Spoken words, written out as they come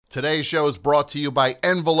Today's show is brought to you by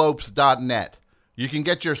envelopes.net. You can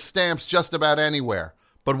get your stamps just about anywhere.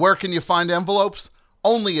 But where can you find envelopes?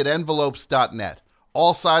 Only at envelopes.net.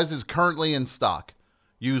 All sizes currently in stock.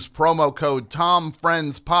 Use promo code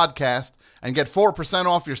TOMFRIENDSPODCAST and get 4%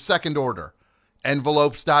 off your second order.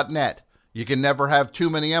 Envelopes.net. You can never have too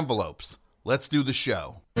many envelopes. Let's do the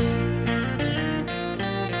show.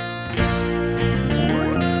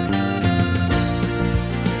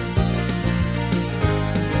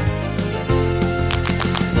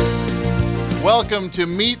 Welcome to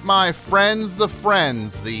Meet My Friends, the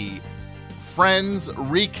Friends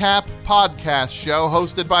Recap Podcast Show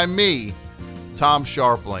hosted by me, Tom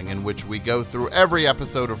Sharpling, in which we go through every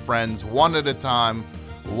episode of Friends one at a time.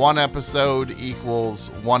 One episode equals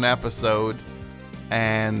one episode.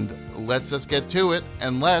 And let's just get to it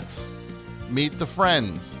and let's meet the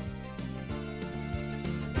friends.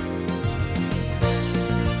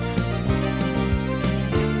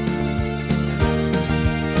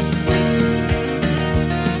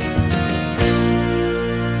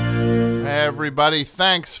 Everybody,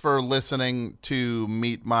 thanks for listening to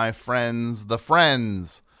Meet My Friends, the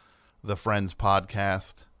Friends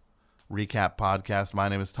Podcast, Recap Podcast. My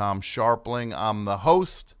name is Tom Sharpling. I'm the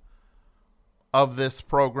host of this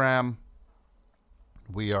program.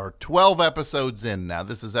 We are 12 episodes in now.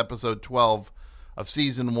 This is episode 12 of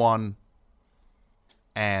season 1.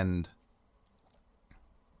 And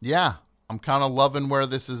yeah, I'm kind of loving where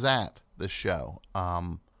this is at, this show.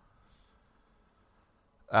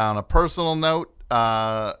 On a personal note,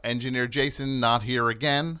 engineer Jason, not here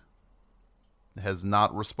again, has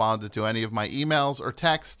not responded to any of my emails or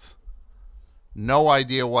texts. No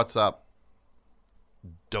idea what's up.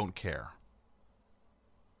 Don't care.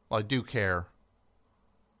 Well, I do care.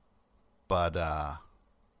 But,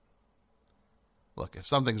 look, if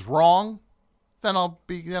something's wrong, then I'll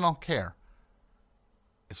care.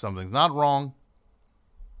 If something's not wrong,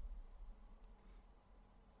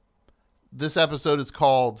 this episode is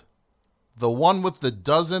called The One with the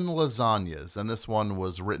Dozen Lasagnas, and this one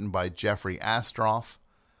was written by Jeffrey Astroff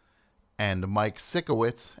and Mike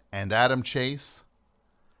Sikowitz and Adam Chase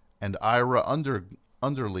and Ira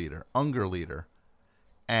Ungerleader.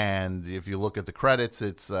 And if you look at the credits,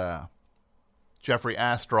 it's Jeffrey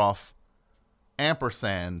Astroff,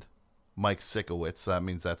 ampersand Mike Sikowitz. That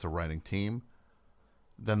means that's a writing team.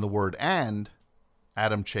 Then the word and,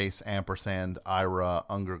 Adam Chase, ampersand, Ira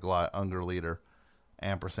Ungerleader,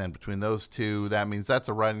 ampersand between those two. That means that's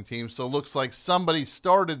a writing team. So it looks like somebody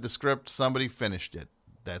started the script, somebody finished it.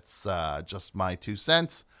 That's just my 2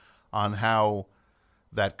 cents on how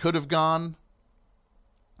that could have gone,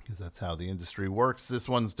 because that's how the industry works. This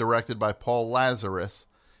one's directed by Paul Lazarus,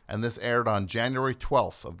 and this aired on January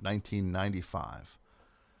 12th of 1995.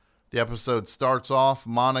 The episode starts off,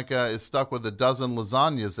 Monica is stuck with a dozen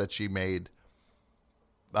lasagnas that she made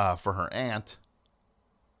for her aunt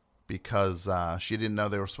because she didn't know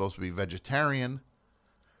they were supposed to be vegetarian.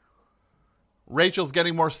 Rachel's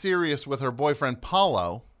getting more serious with her boyfriend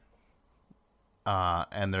Paulo,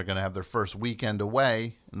 and they're going to have their first weekend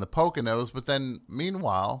away in the Poconos. But then,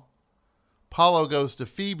 meanwhile, Paulo goes to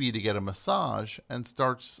Phoebe to get a massage and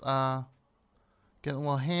starts getting a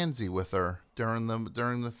little handsy with her during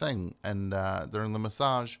the thing and during the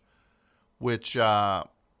massage, which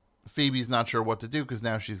Phoebe's not sure what to do because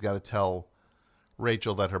now she's got to tell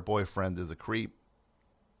Rachel that her boyfriend is a creep.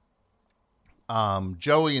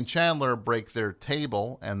 Joey and Chandler break their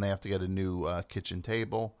table and they have to get a new kitchen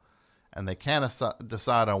table, and they can't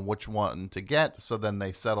decide on which one to get, so then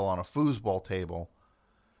they settle on a foosball table,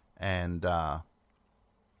 and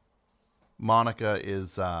Monica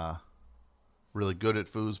is really good at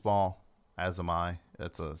foosball, as am I.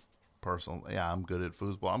 It's a personal, I'm good at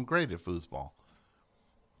foosball. I'm great at foosball.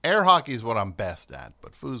 Air hockey is what I'm best at,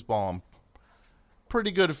 but foosball, I'm pretty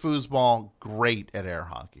good at foosball, great at air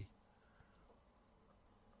hockey.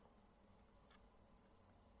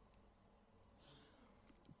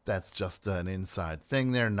 That's just an inside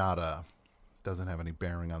thing there, doesn't have any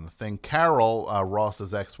bearing on the thing. Carol,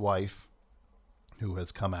 Ross's ex-wife, who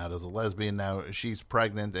has come out as a lesbian now, she's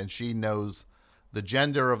pregnant and she knows the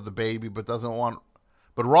gender of the baby, but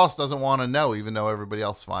Ross doesn't want to know, even though everybody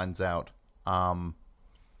else finds out.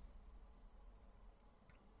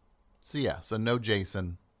 So no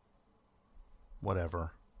Jason.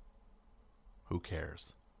 Whatever. Who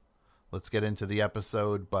cares? Let's get into the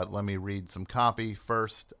episode, but let me read some copy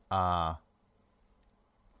first.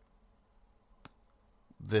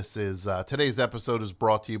 Today's episode is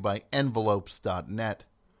brought to you by envelopes.net.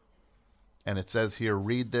 And it says here,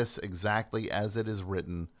 read this exactly as it is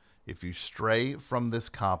written. If you stray from this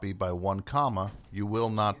copy by 1 comma, you will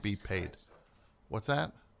not be paid. What's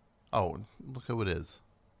that? Oh, look who it is.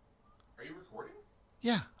 Are you recording?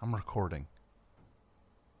 Yeah, I'm recording.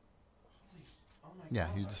 Oh my Yeah,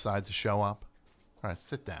 God. you decide to show up. All right,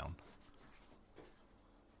 sit down.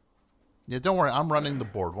 Yeah, don't worry. I'm running the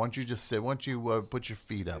board. Why don't you just sit? Why don't you put your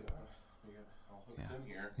feet up? I'll hook it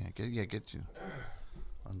in here. Get you.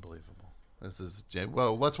 Unbelievable.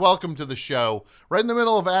 Well, let's welcome to the show. Right in the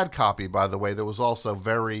middle of ad copy, by the way, that was also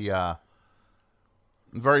very,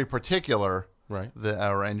 very particular. Right.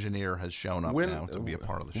 Our engineer has shown up now to be a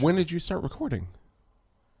part of the show. When did you start recording?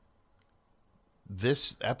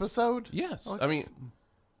 This episode? Yes.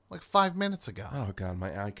 Like 5 minutes ago. Oh God, my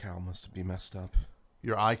iCal must be messed up.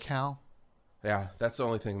 Your iCal? Yeah, that's the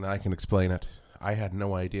only thing that I can explain it. I had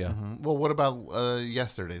no idea. Mm-hmm. Well, what about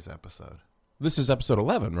yesterday's episode? This is episode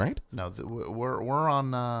 11, right? No, we're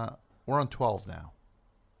on 12 now.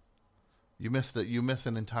 You missed it. You missed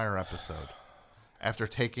an entire episode after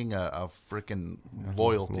taking a freaking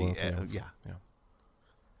loyalty. Yeah.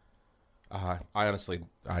 I honestly,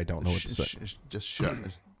 I don't know what to say. Just shut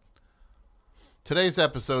it. Today's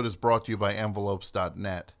episode is brought to you by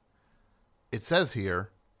envelopes.net. It says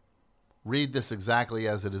here, read this exactly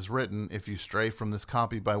as it is written. If you stray from this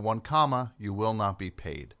copy by 1 comma, you will not be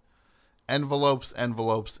paid. Envelopes,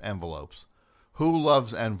 envelopes, envelopes. Who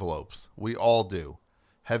loves envelopes? We all do.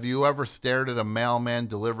 Have you ever stared at a mailman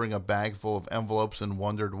delivering a bag full of envelopes and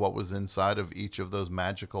wondered what was inside of each of those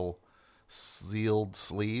magical sealed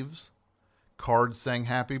sleeves? Cards saying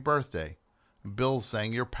happy birthday. Bills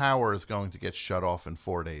saying your power is going to get shut off in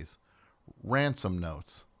 4 days. Ransom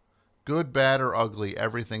notes. Good, bad, or ugly,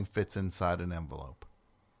 everything fits inside an envelope.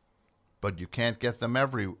 But you can't get them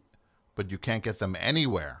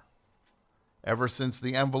anywhere. Ever since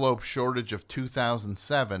the envelope shortage of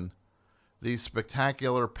 2007, these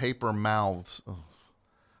spectacular paper mouths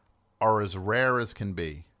are as rare as can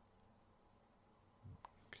be.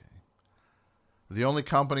 Okay. The only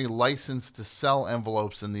company licensed to sell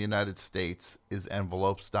envelopes in the United States is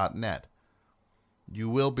envelopes.net. You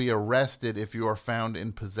will be arrested if you are found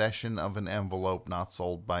in possession of an envelope not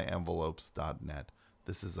sold by envelopes.net.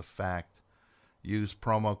 This is a fact. Use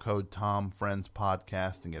promo code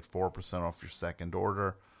TomFriendsPodcast and get 4% off your second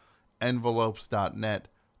order. Envelopes.net.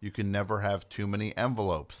 You can never have too many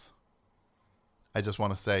envelopes. I just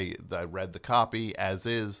want to say that I read the copy as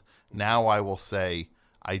is. Now I will say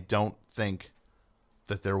I don't think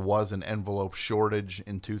that there was an envelope shortage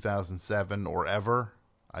in 2007 or ever.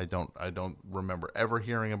 I don't remember ever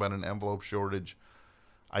hearing about an envelope shortage.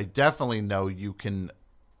 I definitely know you can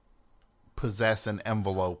possess an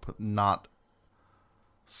envelope not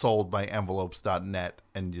sold by envelopes.net,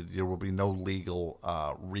 and there will be no legal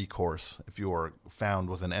recourse if you are found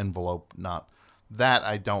with an envelope not. That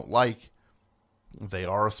I don't like. They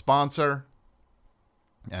are a sponsor,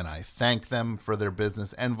 and I thank them for their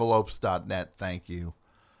business. Envelopes.net, thank you.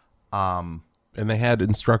 And they had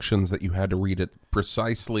instructions that you had to read it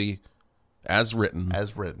precisely as written.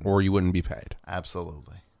 As written. Or you wouldn't be paid.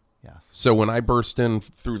 Absolutely. Yes. So when I burst in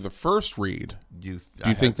through the first read, do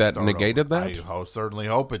you think that negated that? I certainly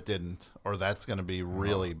hope it didn't, or that's going to be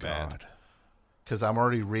really bad. Because I'm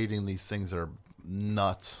already reading these things that are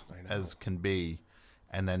nuts as can be,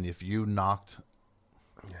 and then if you knocked,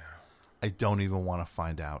 I don't even want to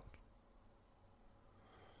find out.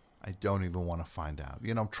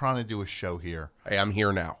 You know, I'm trying to do a show here. Hey, I'm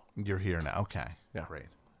here now. You're here now. Okay. Yeah. Great.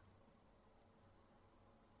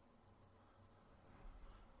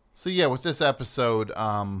 So yeah, with this episode,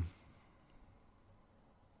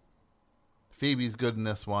 Phoebe's good in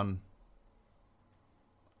this one,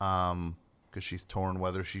 because she's torn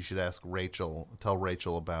whether she should tell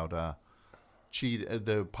Rachel about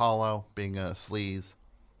the Apollo being a sleaze.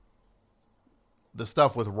 The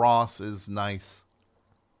stuff with Ross is nice.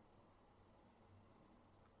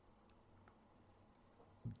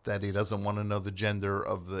 That he doesn't want to know the gender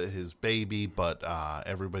of his baby, but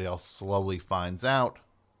everybody else slowly finds out.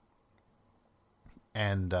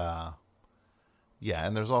 And and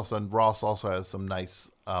there's also Ross also has some nice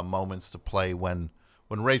moments to play when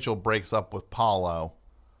Rachel breaks up with Paulo.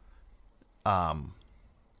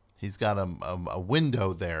 He's got a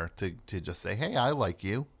window there to just say, "Hey, I like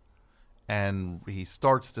you," and he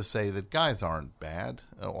starts to say that guys aren't bad,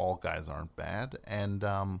 all guys aren't bad,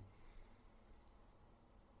 and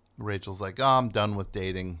Rachel's like, "Oh, I'm done with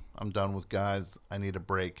dating. I'm done with guys. I need a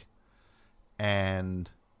break," and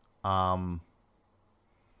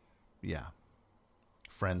yeah.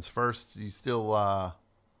 Friends first. You still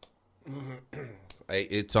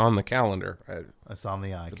it's on the calendar. It's on the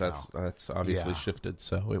iCal. That's obviously shifted,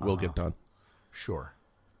 so it will get done. Sure.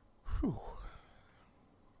 Whew.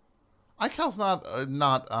 iCal's not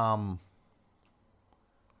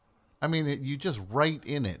I mean, you just write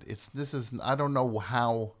in it. I don't know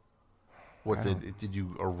how. Did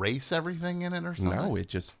you erase everything in it or something? No, it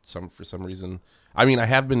just for some reason. I mean, I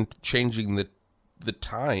have been changing the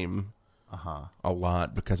time a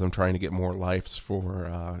lot because I'm trying to get more lives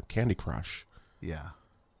for Candy Crush. Yeah.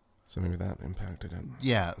 So maybe that impacted it.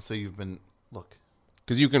 Yeah. So you've been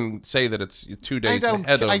because you can say that it's 2 days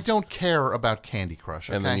ahead of. I don't care about Candy Crush.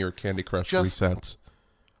 Okay? And then your Candy Crush resets.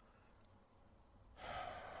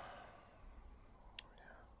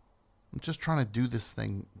 I'm just trying to do this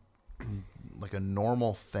thing like a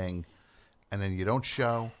normal thing, and then you don't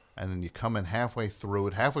show, and then you come in halfway through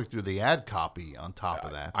the ad copy on top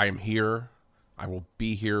of that. I am here. I will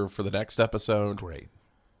be here for the next episode. Great.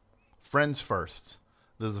 Friends first.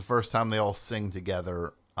 This is the first time they all sing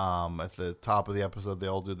together. At the top of the episode, they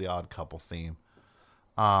all do the Odd Couple theme.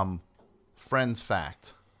 Friends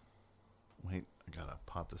fact. Wait, I gotta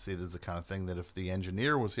pop to see. This is the kind of thing that if the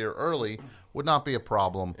engineer was here early, would not be a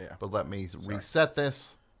problem. Yeah. But let me reset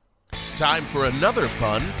this. Time for another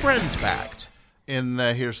fun Friends fact.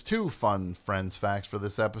 Here's 2 fun Friends facts for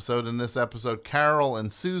this episode. In this episode, Carol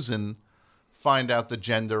and Susan find out the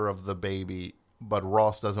gender of the baby, but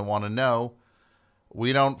Ross doesn't want to know.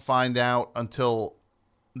 We don't find out until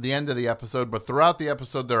the end of the episode, but throughout the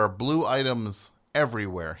episode, there are blue items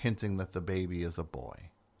everywhere, hinting that the baby is a boy.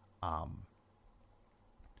 And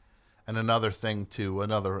another thing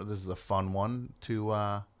this is a fun one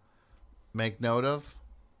to make note of.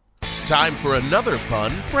 Time for another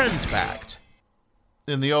fun Friends fact.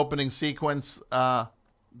 In the opening sequence,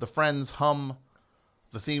 the friends hum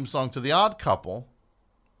the theme song to The Odd Couple.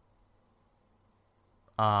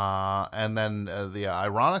 And then the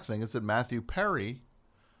ironic thing is that Matthew Perry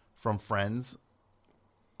from Friends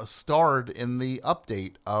starred in the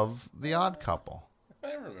update of The Odd Couple.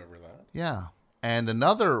 I remember that. Yeah. And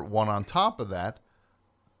another one on top of that,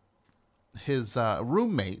 his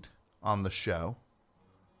roommate on the show,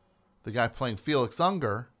 the guy playing Felix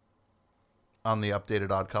Unger on the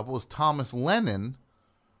updated Odd Couple, is Thomas Lennon,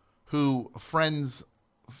 who Friends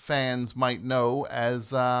fans might know as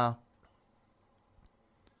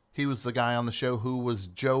he was the guy on the show who was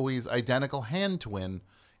Joey's identical hand twin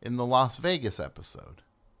in the Las Vegas episode,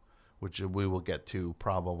 which we will get to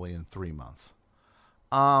probably in 3 months.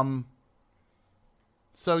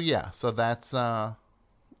 So that's a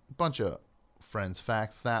bunch of Friends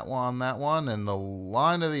facts, that one, and the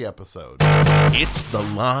line of the episode. It's the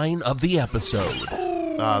line of the episode.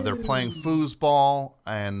 They're playing foosball,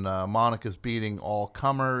 and Monica's beating all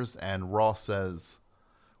comers, and Ross says,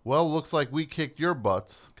 well, looks like we kicked your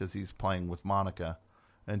butts, because he's playing with Monica.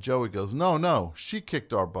 And Joey goes, no, she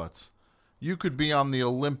kicked our butts. You could be on the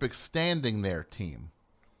Olympic standing there team.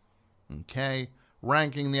 Okay.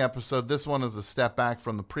 Ranking the episode. This one is a step back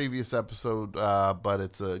from the previous episode, but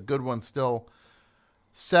it's a good one still.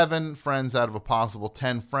 7 friends out of a possible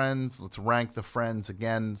 10 friends. Let's rank the friends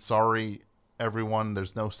again. Sorry, everyone.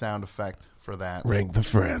 There's no sound effect for that. Rank the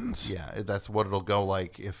friends. Yeah, that's what it'll go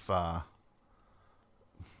like if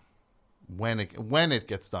when it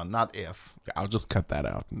gets done, not if. I'll just cut that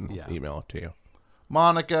out and email it to you.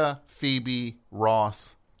 Monica, Phoebe,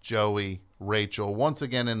 Ross, Joey, Rachel, once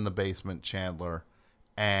again in the basement, Chandler.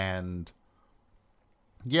 And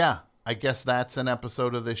yeah, I guess that's an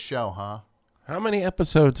episode of this show, huh? How many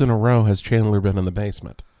episodes in a row has Chandler been in the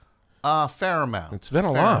basement? Fair amount. It's been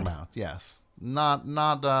a fair lot. Amount, yes. Not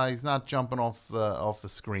he's not jumping off the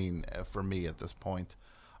screen for me at this point.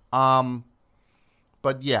 But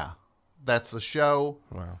yeah, that's the show.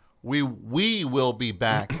 Wow. We will be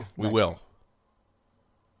back. We will.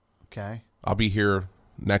 Okay. I'll be here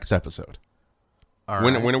next episode. All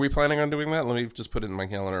when right. are we planning on doing that? Let me just put it in my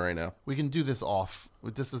calendar right now. We can do this off.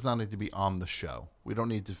 This does not need to be on the show. We don't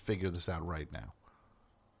need to figure this out right now.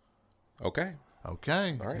 Okay.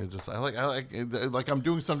 Okay. All right. I like I'm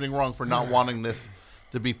doing something wrong for not wanting this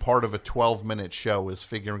to be part of a 12-minute show, is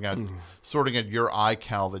figuring out, sorting out your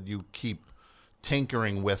iCal that you keep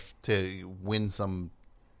tinkering with to win some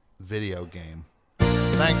video game.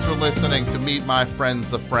 Thanks for listening to Meet My Friends,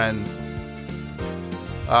 the Friends.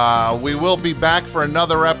 We will be back for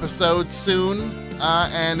another episode soon,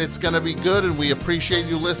 and it's going to be good, and we appreciate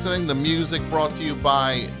you listening. The music brought to you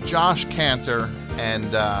by Josh Cantor, and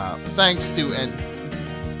thanks to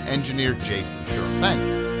engineer Jason. Sure,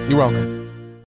 thanks. You're welcome.